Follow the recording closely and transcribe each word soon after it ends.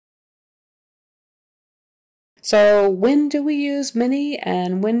So when do we use many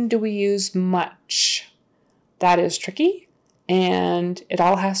and when do we use much? That is tricky, and it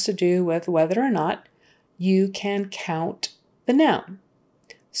all has to do with whether or not you can count the noun.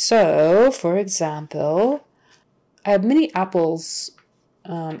 So, for example, I have many apples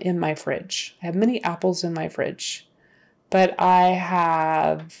in my fridge. I have many apples in my fridge, but I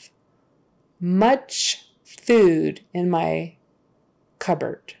have much food in my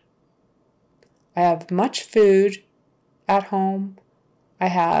cupboard. I have much food at home. I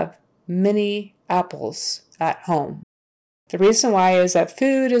have many apples at home. The reason why is that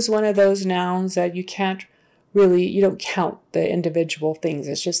food is one of those nouns that you don't count the individual things.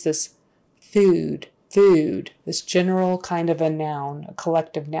 It's just this food, this general kind of a noun, a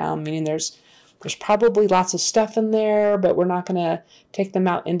collective noun, meaning there's probably lots of stuff in there, but we're not going to take them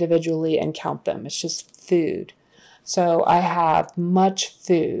out individually and count them. It's just food. So I have much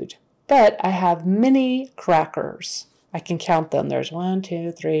food, but I have many crackers. I can count them. There's 1,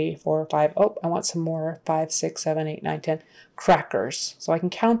 2, 3, 4, 5. Oh, I want some more. 5, 6, 7, 8, 9, 10 crackers. So I can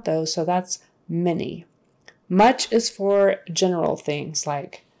count those. So that's many. Much is for general things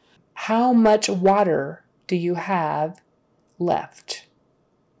like how much water do you have left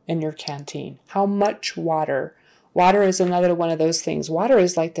in your canteen? How much water? Water is another one of those things. Water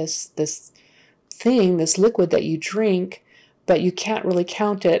is like this thing, this liquid that you drink, but you can't really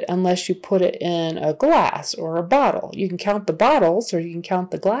count it unless you put it in a glass or a bottle. You can count the bottles or you can count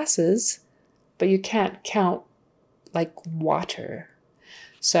the glasses, but you can't count like water.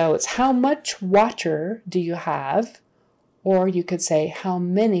 So it's how much water do you have? Or you could say how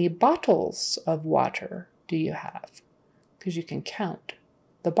many bottles of water do you have? Because you can count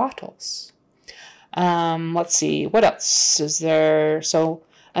the bottles. Let's see, what else is there? So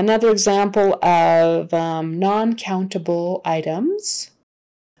another example of non-countable items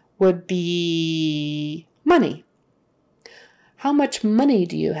would be money. How much money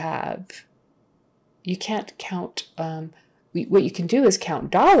do you have? You can't count. What you can do is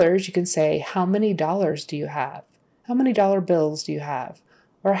count dollars. You can say, how many dollars do you have? How many dollar bills do you have?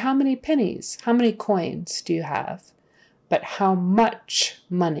 Or how many pennies? How many coins do you have? But how much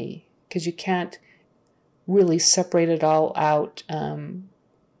money? Because you can't really separate it all out.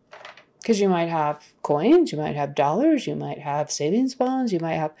 Because you might have coins, you might have dollars, you might have savings bonds, you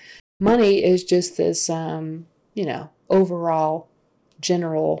might have... Money is just this, overall,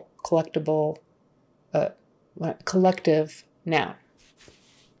 general, collectible, collective noun.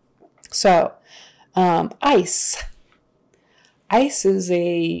 So, ice. Ice is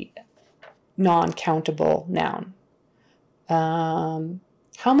a non-countable noun.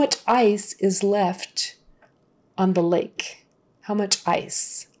 How much ice is left on the lake? How much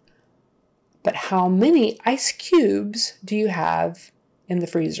ice? But how many ice cubes do you have in the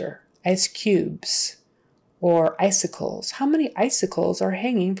freezer? Ice cubes or icicles. How many icicles are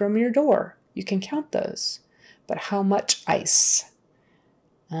hanging from your door? You can count those. But how much ice?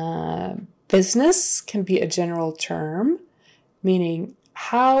 Business can be a general term, meaning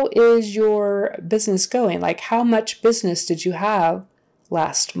how is your business going? Like how much business did you have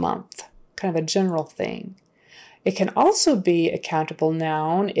last month? Kind of a general thing. It can also be a countable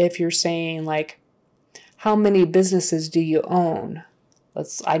noun if you're saying like, how many businesses do you own?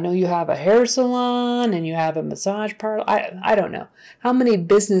 I know you have a hair salon and you have a massage parlor. I don't know. How many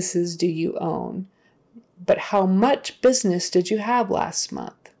businesses do you own? But how much business did you have last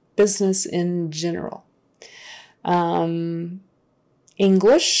month? Business in general.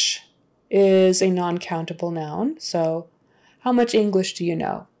 English is a non-countable noun. So how much English do you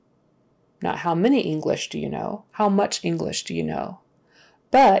know? Not how many English do you know? How much English do you know?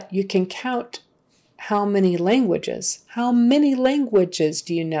 But you can count how many languages. How many languages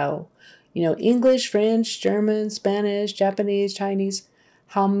do you know? You know, English, French, German, Spanish, Japanese, Chinese.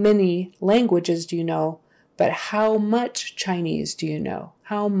 How many languages do you know? But how much Chinese do you know?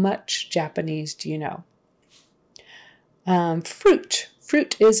 How much Japanese do you know? Fruit.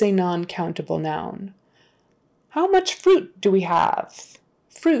 Fruit is a non-countable noun. How much fruit do we have?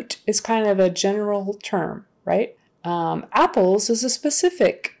 Fruit is kind of a general term, right? Apples is a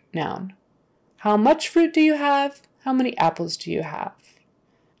specific noun. How much fruit do you have? How many apples do you have?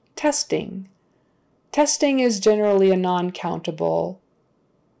 Testing. Testing is generally a non-countable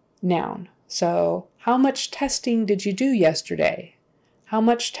noun. So, how much testing did you do yesterday? How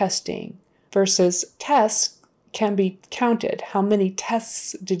much testing? Versus tests can be counted. How many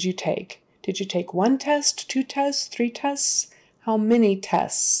tests did you take? Did you take 1 test, 2 tests, 3 tests? How many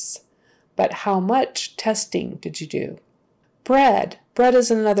tests? But how much testing did you do? Bread. Bread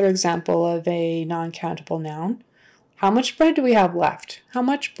is another example of a non-countable noun. How much bread do we have left? How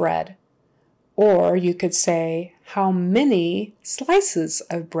much bread? Or you could say, how many slices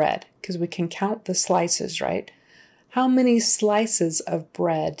of bread? Because we can count the slices, right? How many slices of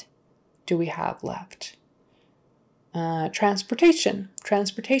bread do we have left? Transportation.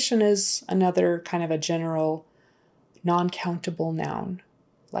 Transportation is another kind of a general non-countable noun.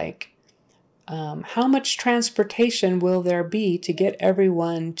 Like, how much transportation will there be to get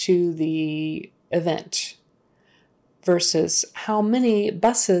everyone to the event? Versus how many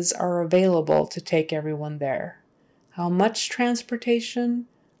buses are available to take everyone there? How much transportation?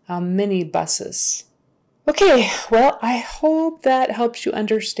 How many buses? Okay, well, I hope that helps you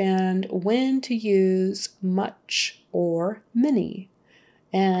understand when to use much or many.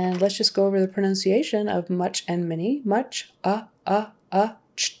 And let's just go over the pronunciation of much and many. Much,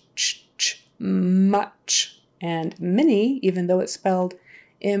 ch, much. And many, even though it's spelled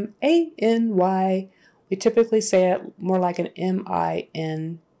M-A-N-Y, we typically say it more like an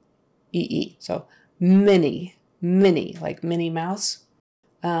M-I-N-E-E. So many, like Minnie Mouse.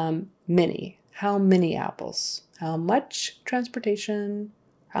 Many. How many apples? How much transportation?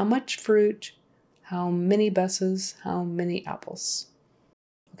 How much fruit? How many buses? How many apples?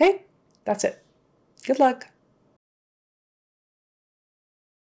 Okay, that's it. Good luck.